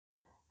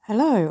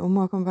Hello and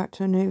welcome back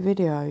to a new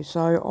video.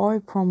 So I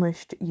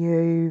promised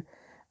you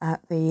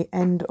at the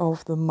end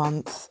of the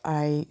month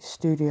a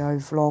studio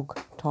vlog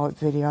type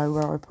video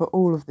where I put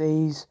all of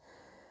these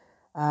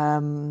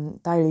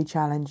daily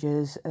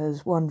challenges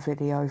as one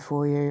video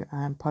for you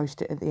and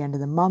post it at the end of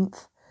the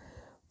month.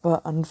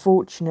 But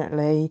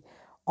unfortunately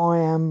I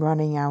am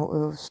running out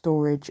of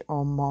storage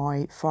on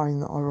my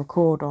phone that I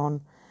record on,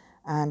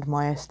 and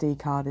my SD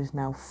card is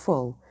now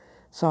full.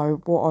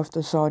 So what I've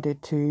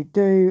decided to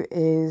do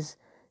is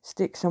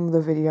stick some of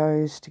the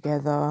videos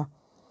together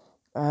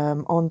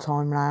on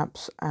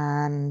time-lapse,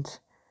 and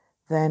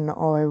then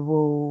I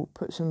will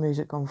put some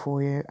music on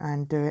for you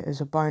and do it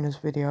as a bonus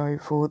video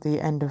for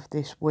the end of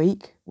this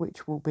week,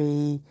 which will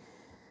be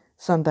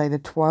Sunday the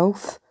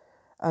 12th,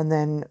 and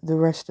then the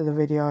rest of the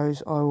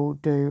videos I will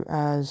do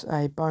as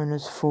a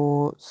bonus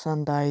for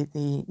Sunday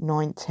the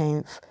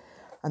 19th,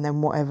 and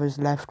then whatever's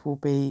left will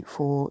be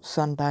for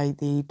Sunday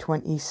the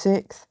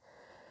 26th.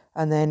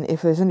 And then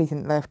if there's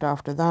anything left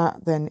after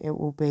that, then it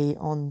will be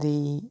on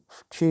the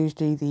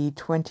Tuesday the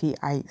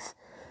 28th.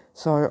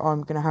 So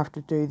I'm going to have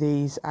to do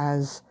these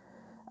as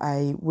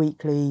a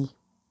weekly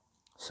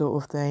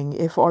sort of thing.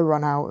 If I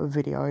run out of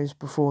videos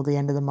before the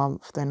end of the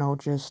month, then I'll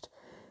just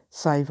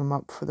save them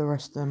up for the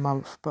rest of the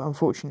month. But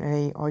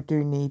unfortunately, I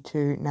do need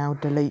to now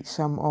delete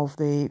some of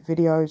the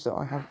videos that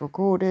I have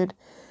recorded,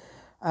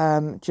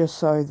 just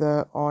so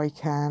that I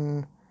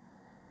can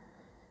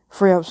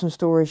free up some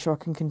storage so I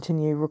can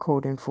continue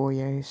recording for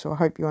you. So I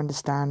hope you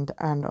understand,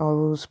 and I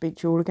will speak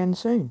to you all again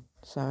soon.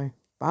 So,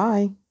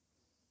 bye.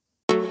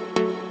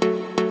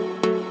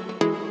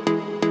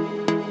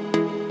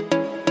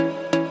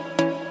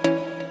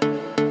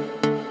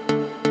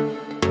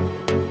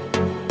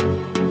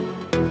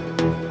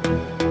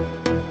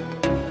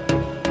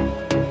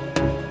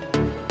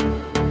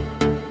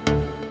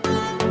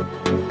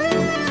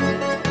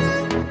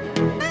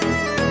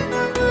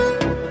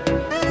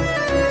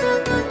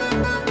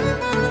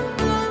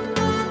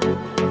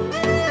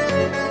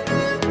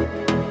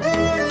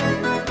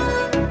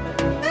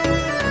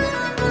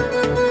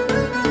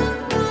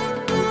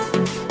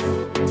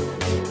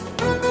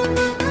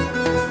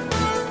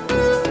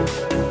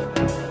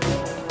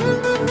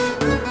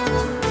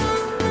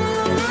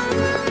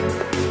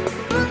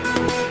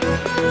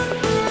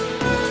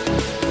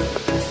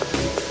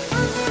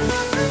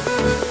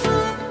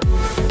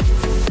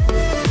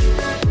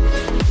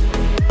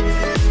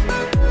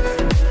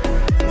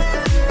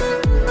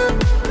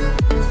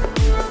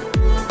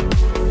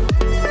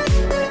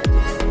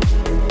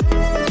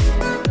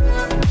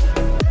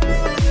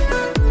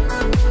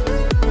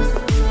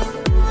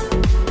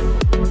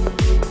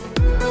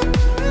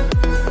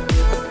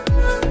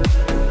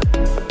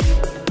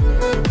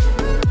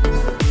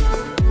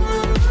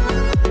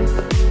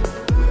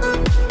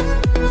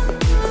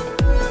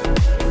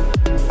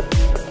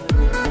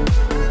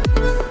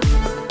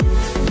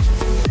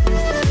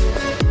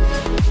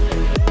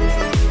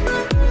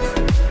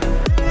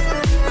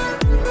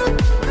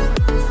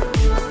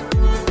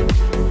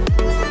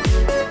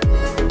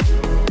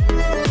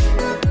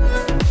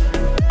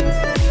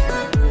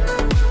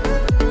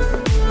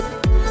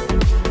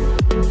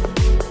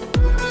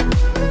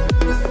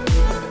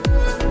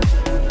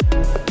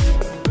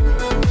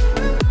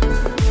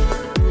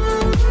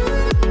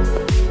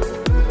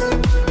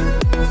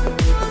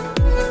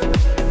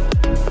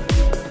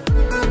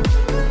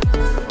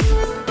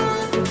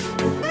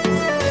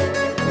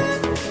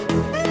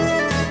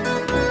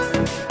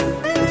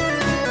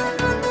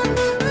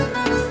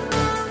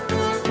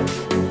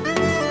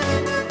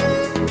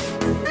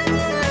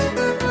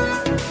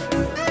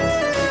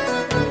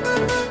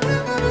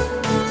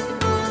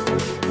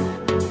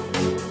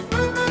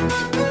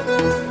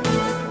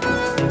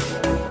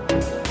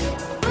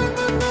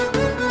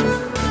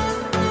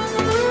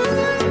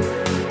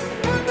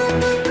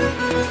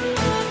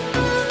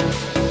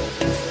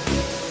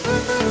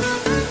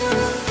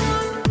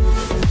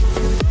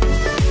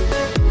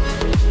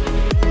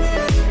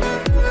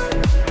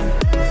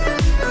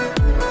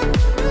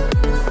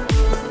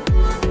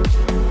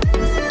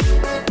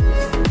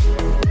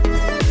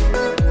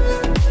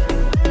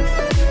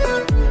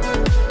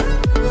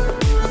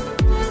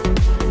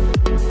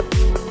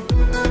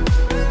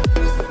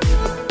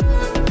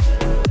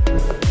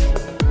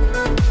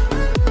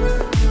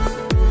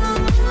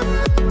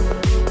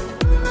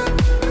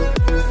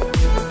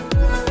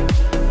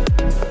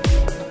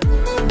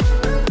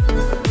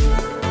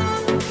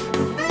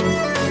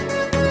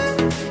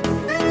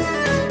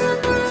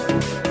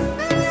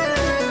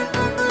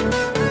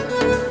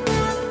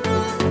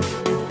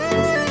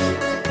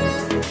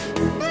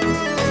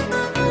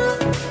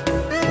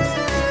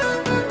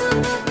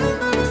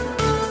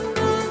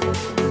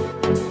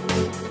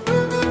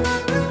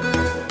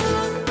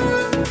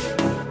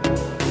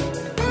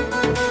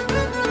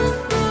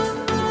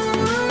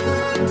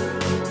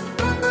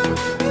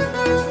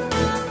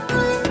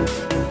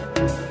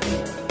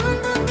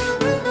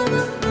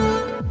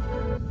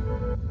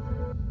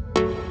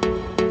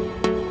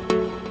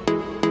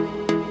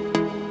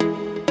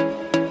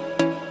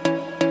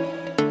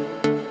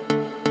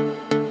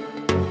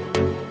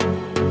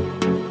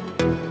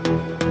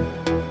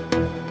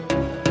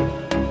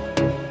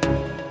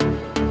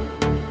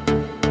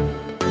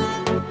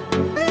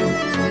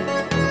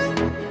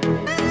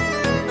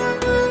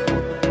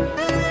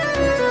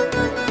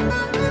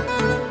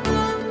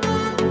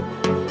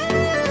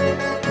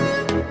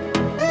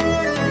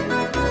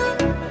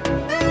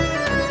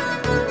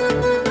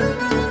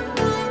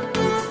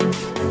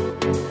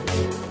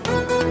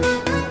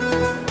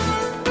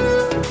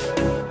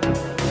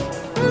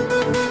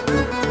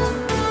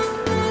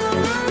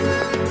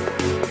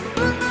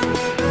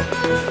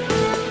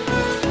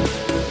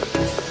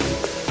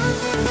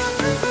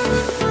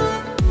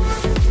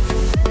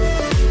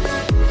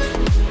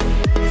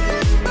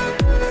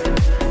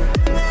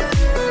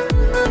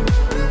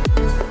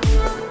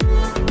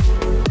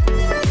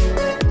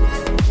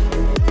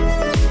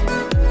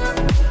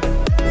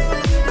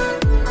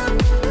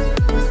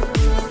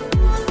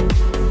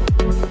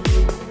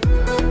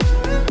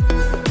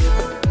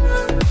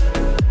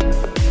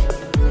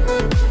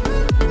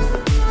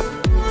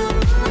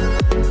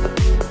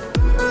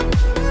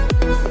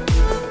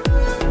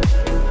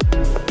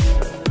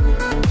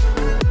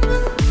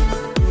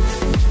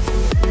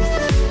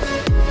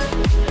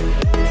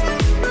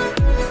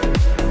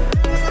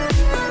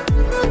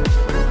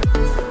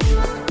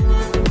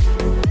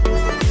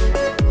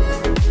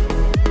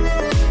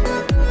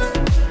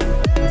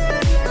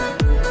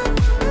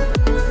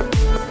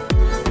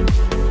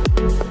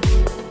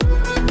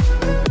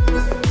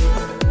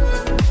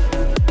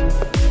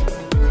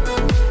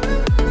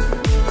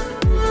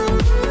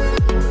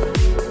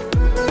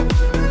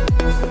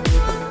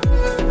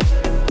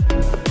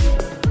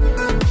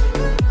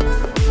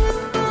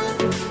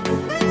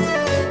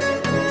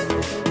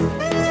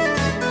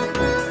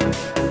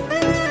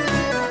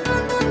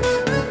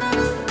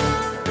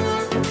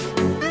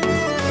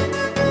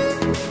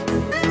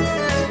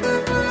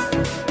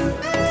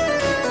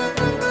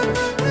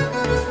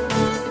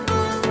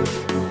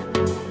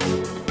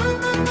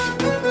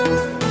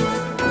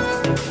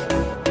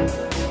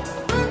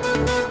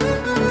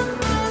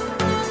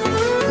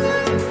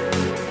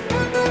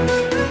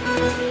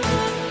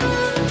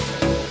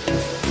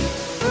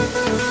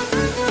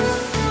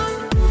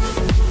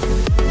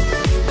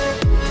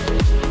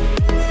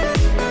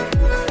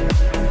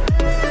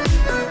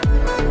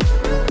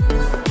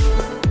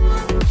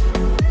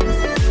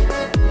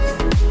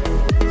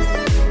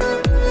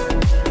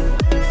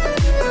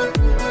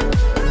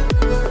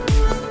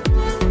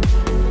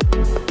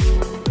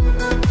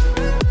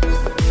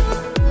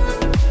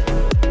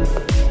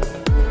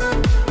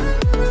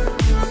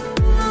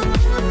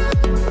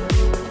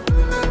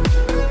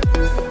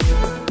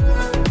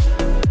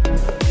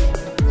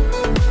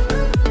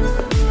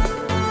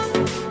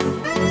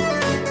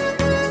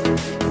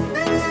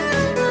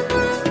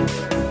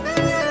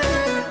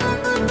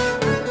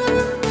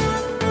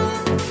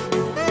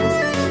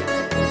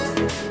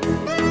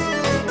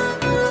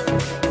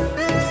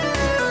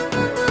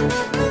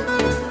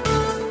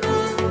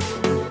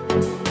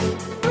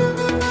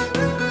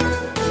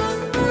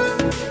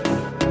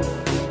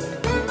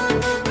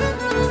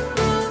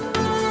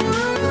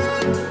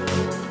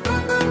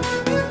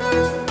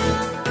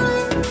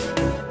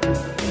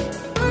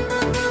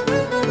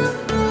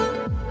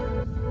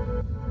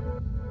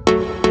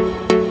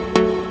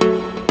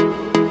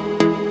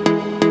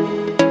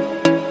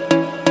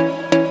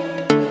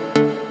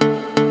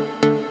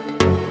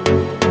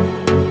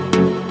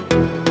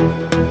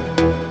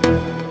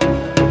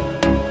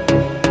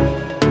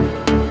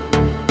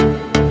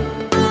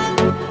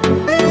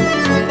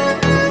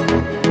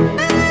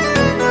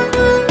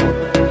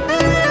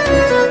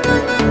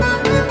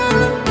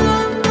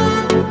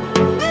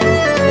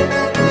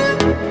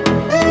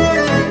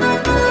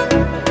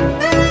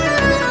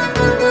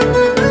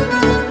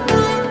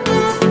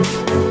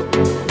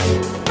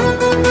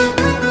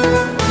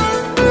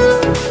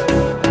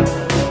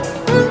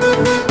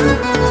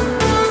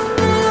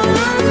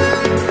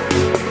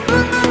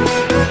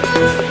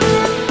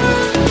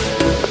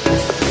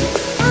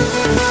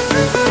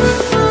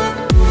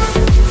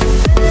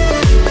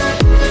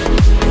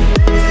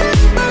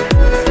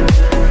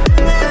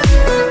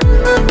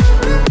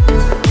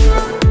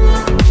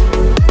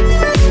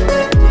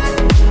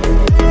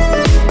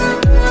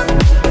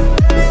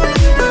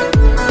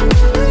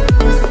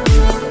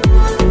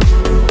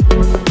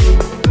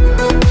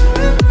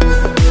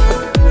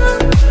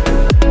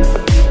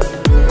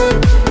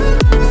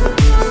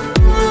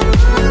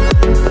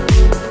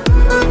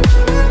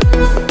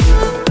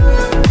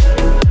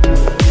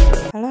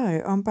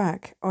 I'm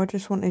back. I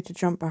just wanted to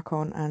jump back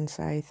on and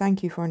say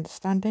thank you for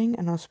understanding,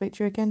 and I'll speak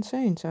to you again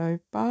soon. So,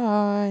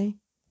 bye.